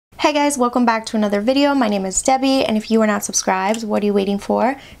Hey guys, welcome back to another video. My name is Debbie, and if you are not subscribed, what are you waiting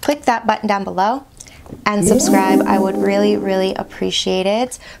for? Click that button down below and subscribe. I would really appreciate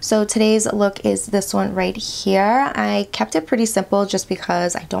it. So today's look is this one right here. I kept it pretty simple just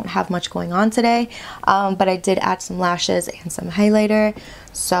because I don't have much going on today, but I did add some lashes and some highlighter.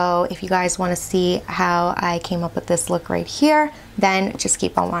 So if you guys want to see how I came up with this look right here, then just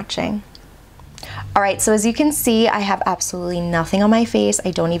keep on watching. Alright, so as you can see, I have absolutely nothing on my face.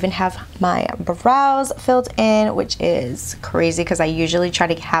 I don't even have my brows filled in, which is crazy because I usually try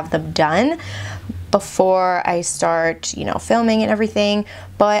to have them done before I start, filming and everything.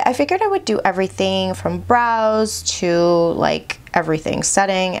 But I figured I would do everything from brows to like everything,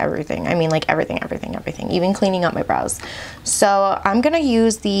 setting, everything. I mean like everything, even cleaning up my brows. So I'm gonna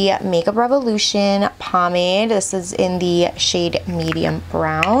use the Makeup Revolution pomade. This is in the shade medium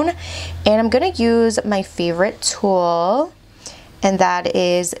brown, and I'm gonna use my favorite tool, and that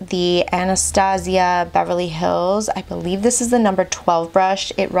is the Anastasia Beverly Hills. I believe this is the number 12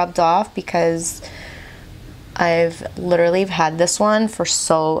 brush. It rubbed off because I've literally had this one for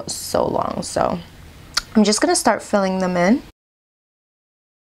so long. So I'm just gonna start filling them in.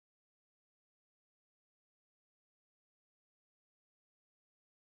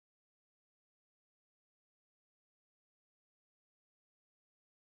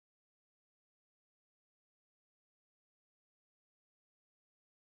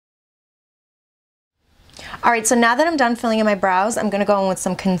 Alright, so now that I'm done filling in my brows, I'm going to go in with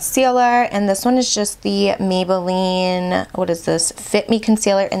some concealer, and this one is just the Maybelline, what is this, Fit Me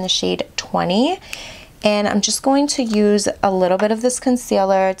Concealer in the shade 20. And I'm just going to use a little bit of this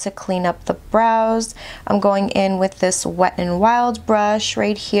concealer to clean up the brows. I'm going in with this Wet n Wild brush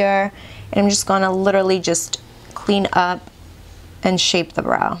right here, and I'm just going to literally just clean up and shape the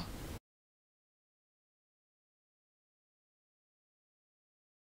brow.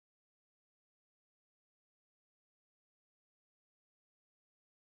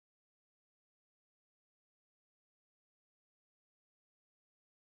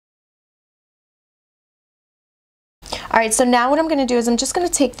 Alright, so now what I'm going to do is I'm just going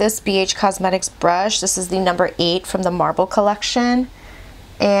to take this BH Cosmetics brush. This is the number 8 from the Marble collection.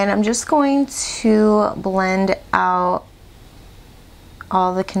 And I'm just going to blend out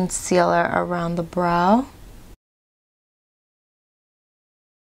all the concealer around the brow.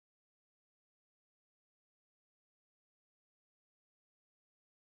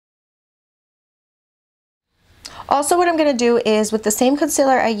 Also, what I'm going to do is with the same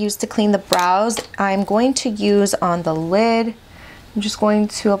concealer I used to clean the brows, I'm going to use on the lid. I'm just going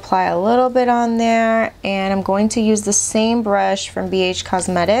to apply a little bit on there, and I'm going to use the same brush from BH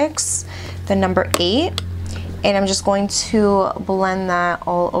Cosmetics, the number 8, and I'm just going to blend that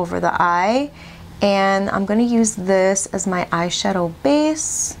all over the eye. And I'm going to use this as my eyeshadow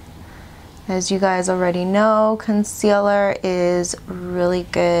base. As you guys already know, concealer is really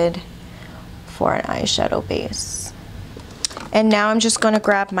good for an eyeshadow base. And now I'm just going to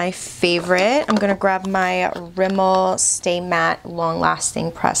grab my favorite. I'm going to grab my Rimmel Stay Matte Long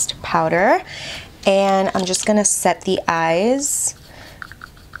Lasting Pressed Powder, and I'm just going to set the eyes,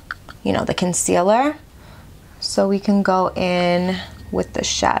 the concealer, so we can go in with the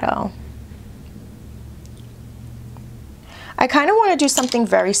shadow. I kind of want to do something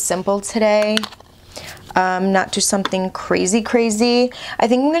very simple today. Not do something crazy. I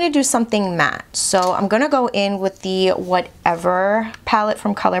think I'm going to do something matte. So I'm going to go in with the Whatever palette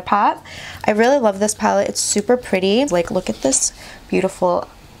from ColourPop. I really love this palette. It's super pretty. Like, look at this beautiful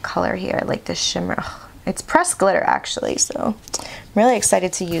color here, like this shimmer. It's pressed glitter actually, so I'm really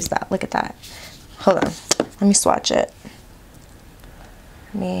excited to use that. Look at that. Hold on. Let me swatch it.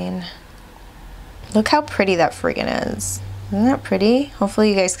 I mean, look how pretty that friggin' is. Isn't that pretty?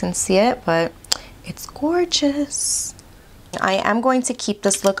 Hopefully you guys can see it, but it's gorgeous. I am going to keep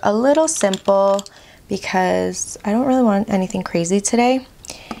this look a little simple because I don't really want anything crazy today.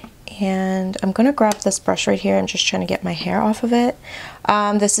 And I'm going to grab this brush right here. I'm just trying to get my hair off of it.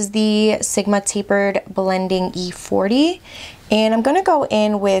 This is the Sigma Tapered Blending E40. And I'm going to go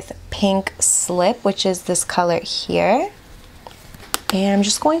in with Pink Slip, which is this color here. And I'm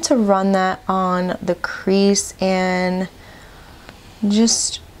just going to run that on the crease and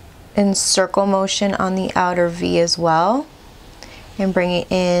just in circle motion on the outer V as well, and bring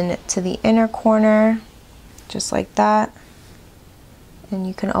it in to the inner corner just like that. And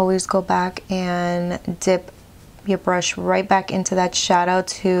you can always go back and dip your brush right back into that shadow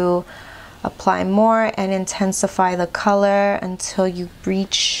to apply more and intensify the color until you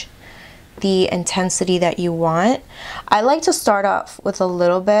reach the intensity that you want. I like to start off with a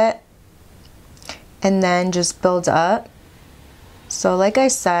little bit and then just build up. So like I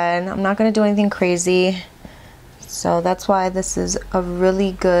said, I'm not going to do anything crazy. So that's why this is a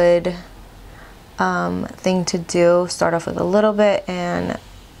really good thing to do. Start off with a little bit and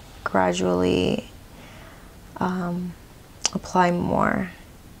gradually apply more.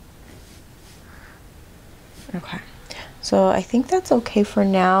 Okay, so I think that's okay for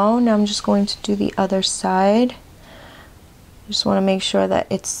now. Now I'm just going to do the other side. Just want to make sure that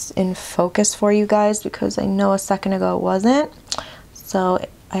it's in focus for you guys because I know a second ago it wasn't. So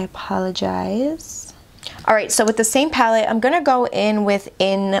I apologize. All right, so with the same palette, I'm gonna go in with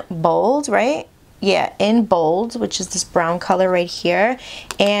In Bold, right? Yeah, In Bold, which is this brown color right here.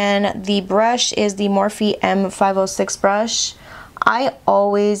 And the brush is the Morphe M506 brush. I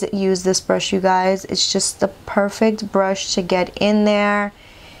always use this brush, you guys. It's just the perfect brush to get in there,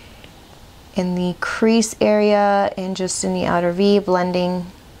 in the crease area and just in the outer V, blending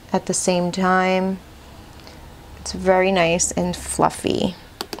at the same time. It's very nice and fluffy.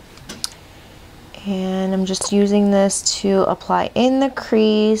 And I'm just using this to apply in the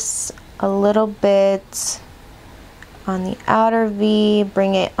crease, a little bit on the outer V,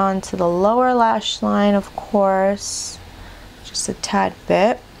 bring it onto the lower lash line, of course, just a tad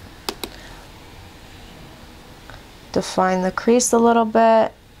bit. Define the crease a little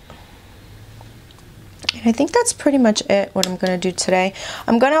bit. And I think that's pretty much it, what I'm going to do today.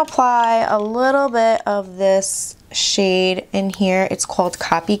 I'm going to apply a little bit of this shade in here. It's called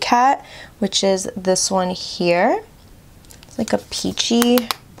Copycat, which is this one here. It's like a peachy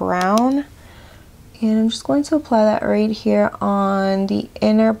brown. And I'm just going to apply that right here on the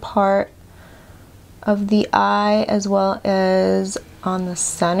inner part of the eye as well as on the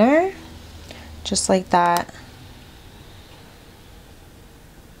center. Just like that.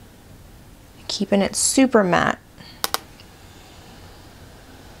 Keeping it super matte.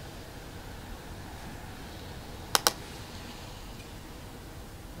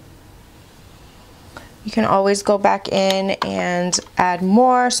 You can always go back in and add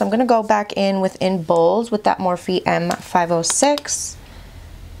more. So I'm going to go back in with In Bold with that Morphe M506.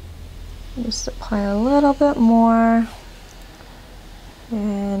 Just apply a little bit more.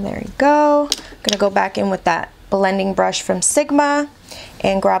 And there you go. I'm going to go back in with that blending brush from Sigma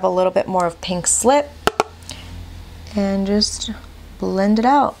and grab a little bit more of Pink Slip and just blend it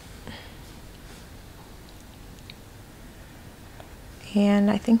out. And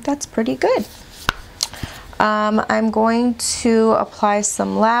I think that's pretty good. I'm going to apply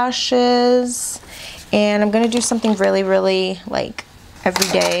some lashes, and I'm going to do something really like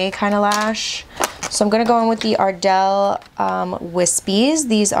everyday kind of lash. So I'm going to go in with the Ardell Wispies.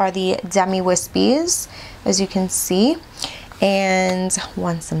 These are the Demi Wispies, as you can see. And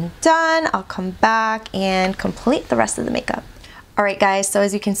once I'm done, I'll come back and complete the rest of the makeup. All right, guys, so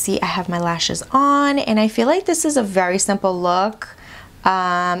as you can see, I have my lashes on, and I feel like this is a very simple look.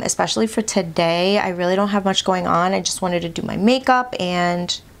 Especially for today. I really don't have much going on. I just wanted to do my makeup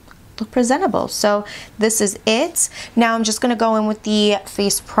and look presentable. So this is it. Now I'm just going to go in with the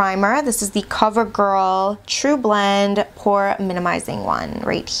face primer. This is the CoverGirl True Blend Pore Minimizing one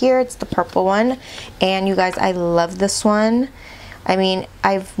right here. It's the purple one, and you guys, I love this one. I mean,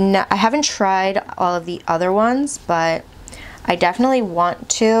 I haven't tried all of the other ones, but I definitely want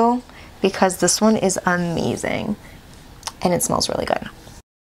to because this one is amazing. And it smells really good.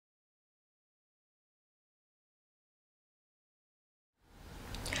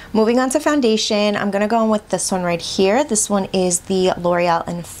 Moving on to foundation, I'm going to go in with this one right here. This one is the L'Oreal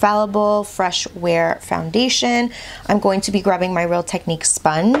Infallible Fresh Wear Foundation. I'm going to be grabbing my Real Technique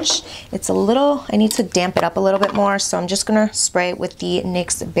sponge. It's a little, I need to damp it up a little bit more, so I'm just going to spray it with the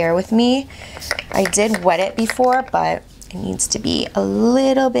NYX Bear With Me. I did wet it before, but it needs to be a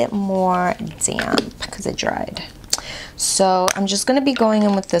little bit more damp because it dried. So I'm just going to be going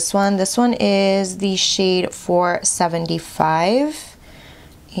in with this one. This one is the shade 475.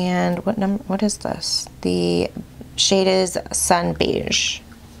 And what is this? The shade is Sun Beige.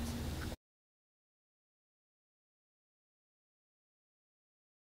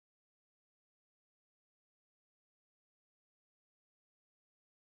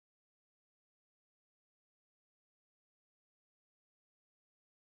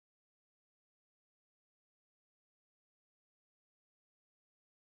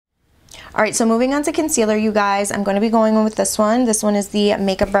 All right, so moving on to concealer, you guys, I'm going to be going in with this one. This one is the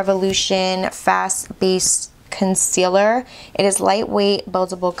Makeup Revolution Fast Base Concealer. It is lightweight,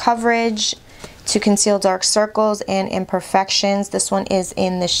 buildable coverage to conceal dark circles and imperfections. This one is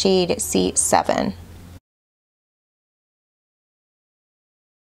in the shade C7.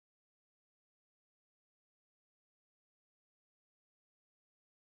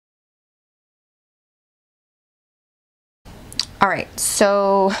 All right,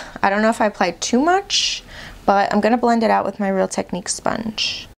 so I don't know if I applied too much, but I'm gonna blend it out with my Real Technique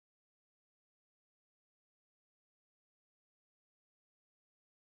sponge.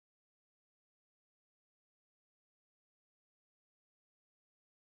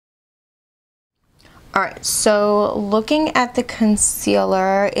 All right, so looking at the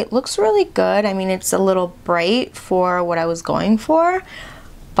concealer, it looks really good. I mean, it's a little bright for what I was going for,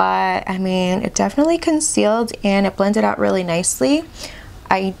 but I mean, it definitely concealed and it blended out really nicely.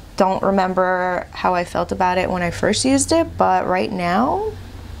 I don't remember how I felt about it when I first used it, but right now,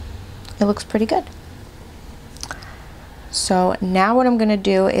 it looks pretty good. So now what I'm gonna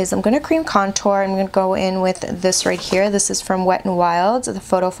do is I'm gonna cream contour. I'm gonna go in with this right here. This is from Wet n Wild, the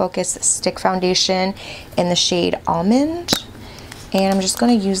Photo Focus Stick Foundation in the shade Almond. And I'm just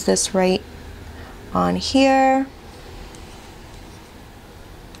gonna use this right on here.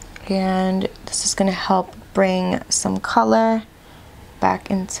 And this is gonna help bring some color back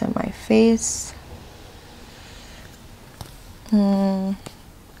into my face. Not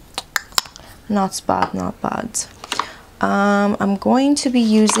bad, not bad. I'm going to be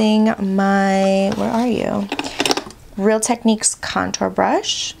using my, where are you? Real Techniques contour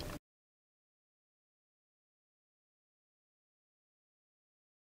brush.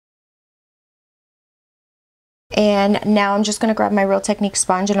 And now I'm just going to grab my Real Technique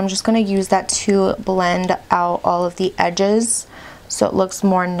sponge and I'm just going to use that to blend out all of the edges so it looks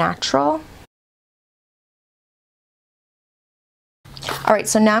more natural. All right,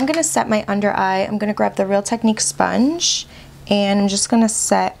 so now I'm gonna set my under eye. I'm gonna grab the Real Technique sponge and I'm just gonna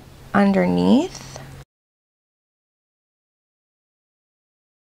set underneath.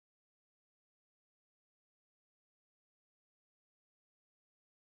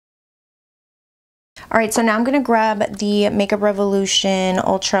 All right, so now I'm gonna grab the Makeup Revolution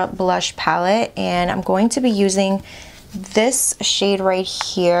Ultra Blush Palette and I'm going to be using this shade right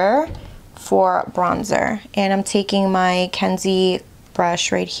here for bronzer. And I'm taking my Kenzie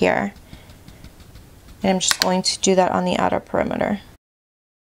brush right here. And I'm just going to do that on the outer perimeter.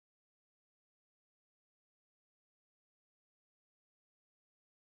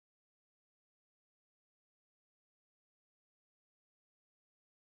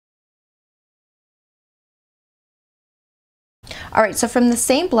 All right, so from the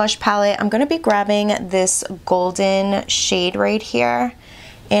same blush palette, I'm gonna be grabbing this golden shade right here,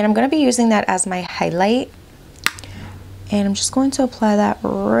 and I'm gonna be using that as my highlight. And I'm just going to apply that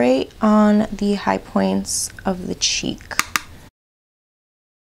right on the high points of the cheek.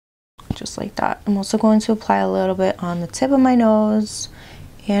 Just like that. I'm also going to apply a little bit on the tip of my nose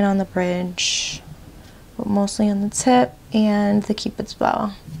and on the bridge, but mostly on the tip and the Cupid's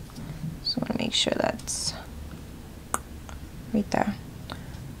bow. So I want to make sure that's right there.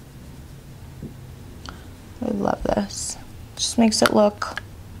 I love this. Just makes it look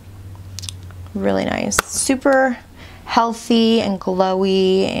really nice. Super healthy and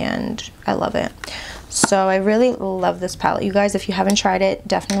glowy, and I love it. So I really love this palette. You guys, if you haven't tried it,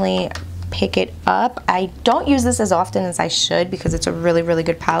 definitely pick it up. I don't use this as often as I should because it's a really, really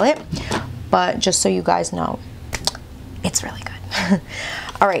good palette, but just so you guys know, it's really good.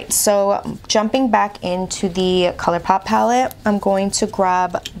 All right, so jumping back into the ColourPop palette, I'm going to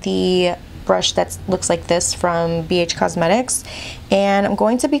grab the brush that looks like this from BH Cosmetics, and I'm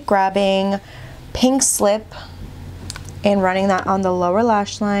going to be grabbing Pink Slip and running that on the lower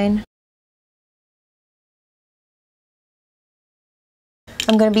lash line.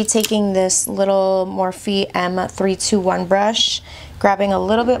 I'm going to be taking this little Morphe M321 brush, grabbing a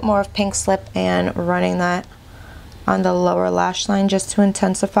little bit more of Pink Slip and running that on the lower lash line just to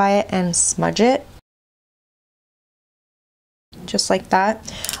intensify it and smudge it. Just like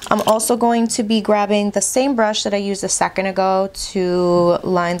that. I'm also going to be grabbing the same brush that I used a second ago to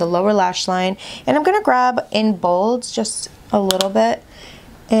line the lower lash line, and I'm going to grab in bolds just a little bit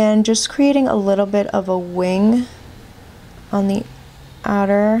and just creating a little bit of a wing on the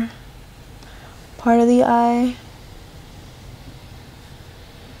outer part of the eye,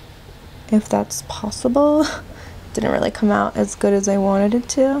 if that's possible. Didn't really come out as good as I wanted it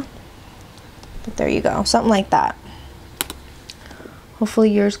to, but there you go, something like that.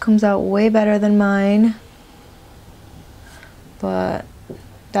 Hopefully yours comes out way better than mine, but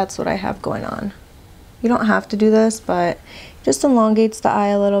that's what I have going on. You don't have to do this, but it just elongates the eye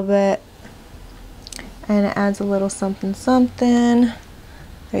a little bit and it adds a little something something.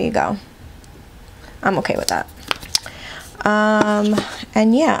 There you go. I'm okay with that.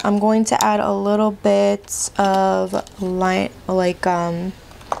 And yeah, I'm going to add a little bit of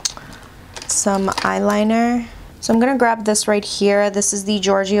some eyeliner. So I'm gonna grab this right here. This is the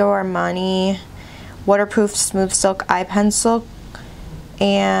Giorgio Armani waterproof smooth silk eye pencil,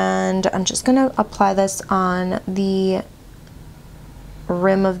 and I'm just gonna apply this on the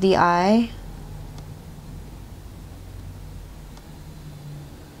rim of the eye.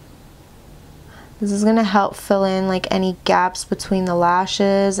 This is gonna help fill in like any gaps between the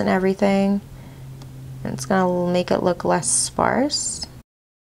lashes and everything. And it's gonna make it look less sparse.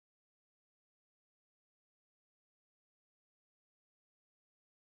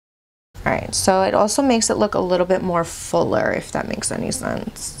 Alright, so it also makes it look a little bit more fuller, if that makes any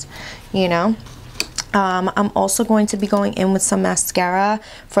sense, you know? I'm also going to be going in with some mascara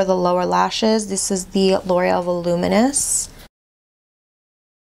for the lower lashes. This is the L'Oreal Voluminous.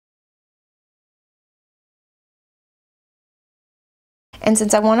 And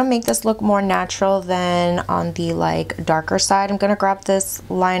since I want to make this look more natural than on the like darker side, I'm going to grab this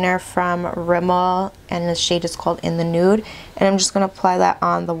liner from Rimmel, and the shade is called In the Nude, and I'm just going to apply that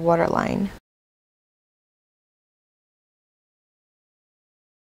on the waterline.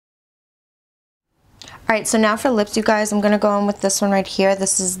 Alright, so now for lips, you guys, I'm going to go in with this one right here.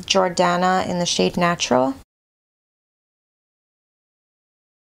 This is Jordana in the shade Natural.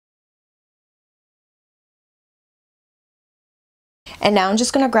 And now I'm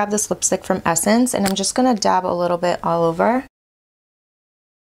just going to grab this lipstick from Essence, and I'm just going to dab a little bit all over.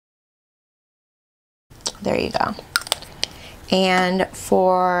 There you go. And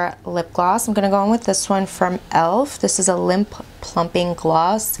for lip gloss, I'm going to go in with this one from e.l.f. This is a Lip Plumping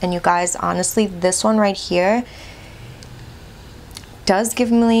Gloss. And you guys, honestly, this one right here does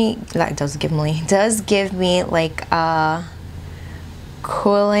give me like a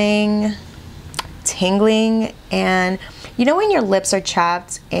cooling, tingling, and you know when your lips are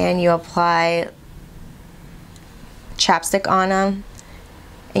chapped and you apply chapstick on them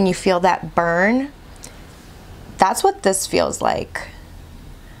and you feel that burn? That's what this feels like.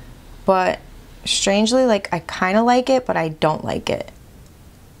 But strangely, like, I kind of like it, but I don't like it.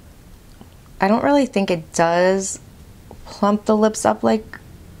 I don't really think it does plump the lips up like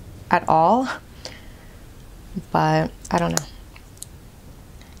at all, but I don't know.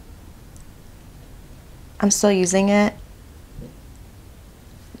 I'm still using it.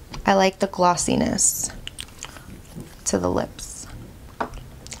 I like the glossiness to the lips.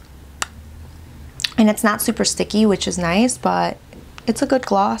 And it's not super sticky, which is nice, but it's a good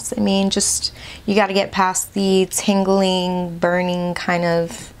gloss. I mean, just, you got to get past the tingling, burning kind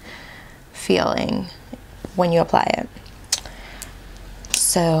of feeling when you apply it.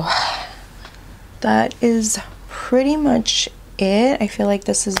 So that is pretty much it. I feel like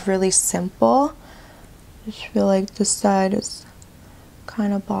this is really simple. I just feel like this side is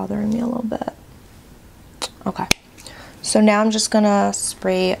kind of bothering me a little bit. Okay, so now I'm just gonna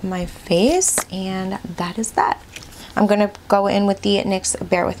spray my face, and that is that. I'm gonna go in with the NYX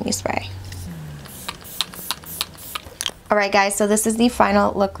Bear With Me spray. Alright guys, so this is the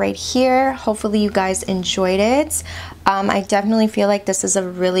final look right here. Hopefully you guys enjoyed it. I definitely feel like this is a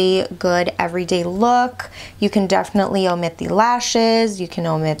really good everyday look. You can definitely omit the lashes, you can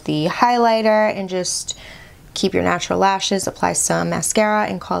omit the highlighter, and just keep your natural lashes, apply some mascara,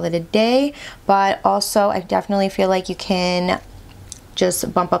 and call it a day. But also, I definitely feel like you can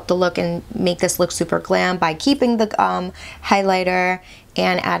just bump up the look and make this look super glam by keeping the highlighter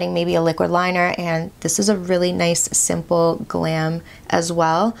and adding maybe a liquid liner. And this is a really nice, simple glam as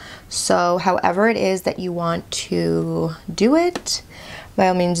well. So however it is that you want to do it, by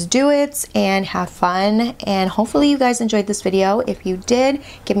all means do it and have fun. And hopefully you guys enjoyed this video. If you did,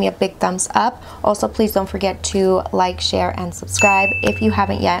 give me a big thumbs up. Also, please don't forget to like, share, and subscribe if you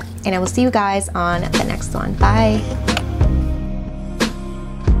haven't yet. And I will see you guys on the next one. Bye.